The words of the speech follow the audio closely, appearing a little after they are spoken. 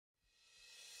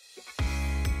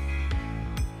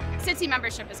SITC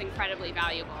membership is incredibly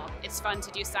valuable. It's fun to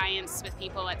do science with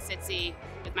people at SITC,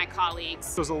 with my colleagues.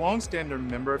 So as a long-standing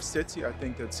member of SITC, I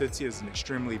think that SITC is an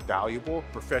extremely valuable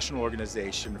professional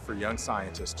organization for young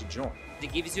scientists to join.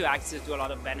 It gives you access to a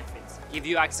lot of benefits. Give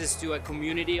you access to a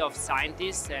community of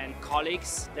scientists and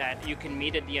colleagues that you can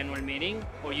meet at the annual meeting,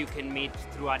 or you can meet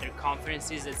through other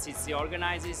conferences that SITC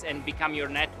organizes and become your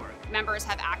network. Members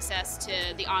have access to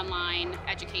the online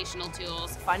educational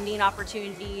tools. Funding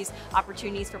opportunities,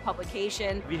 opportunities for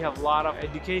publication. We have a lot of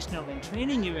educational and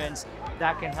training events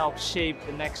that can help shape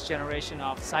the next generation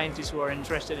of scientists who are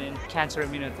interested in cancer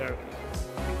immunotherapy.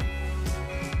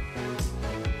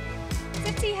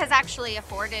 SITC has actually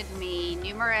afforded me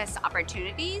numerous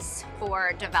opportunities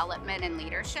for development and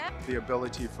leadership. The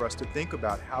ability for us to think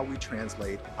about how we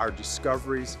translate our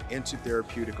discoveries into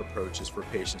therapeutic approaches for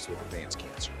patients with advanced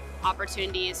cancer.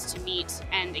 Opportunities to meet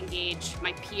and engage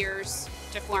my peers,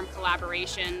 to form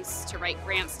collaborations, to write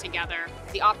grants together.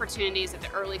 The opportunities that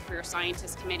the Early Career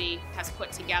Scientist Committee has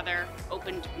put together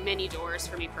opened many doors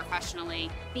for me professionally.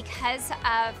 Because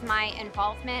of my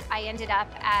involvement, I ended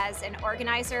up as an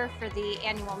organizer for the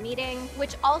annual meeting,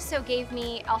 which also gave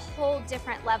me a whole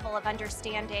different level of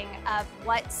understanding of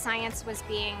what science was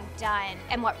being done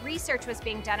and what research was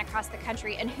being done across the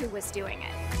country and who was doing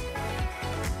it.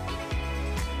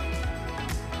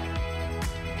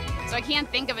 So I can't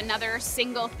think of another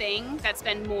single thing that's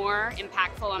been more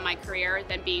impactful on my career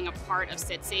than being a part of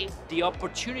SITC. The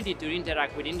opportunity to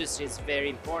interact with industry is very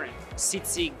important.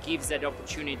 SITC gives that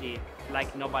opportunity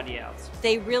like nobody else.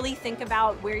 They really think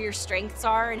about where your strengths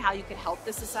are and how you could help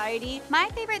the society. My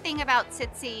favorite thing about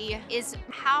SITC is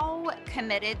how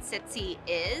committed SITC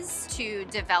is to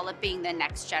developing the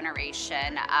next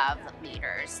generation of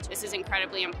leaders. This is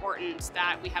incredibly important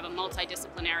that we have a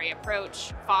multidisciplinary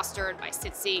approach fostered by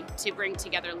SITC to bring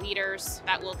together leaders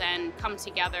that will then come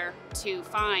together to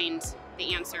find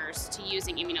the answers to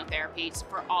using immunotherapy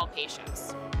for all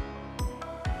patients.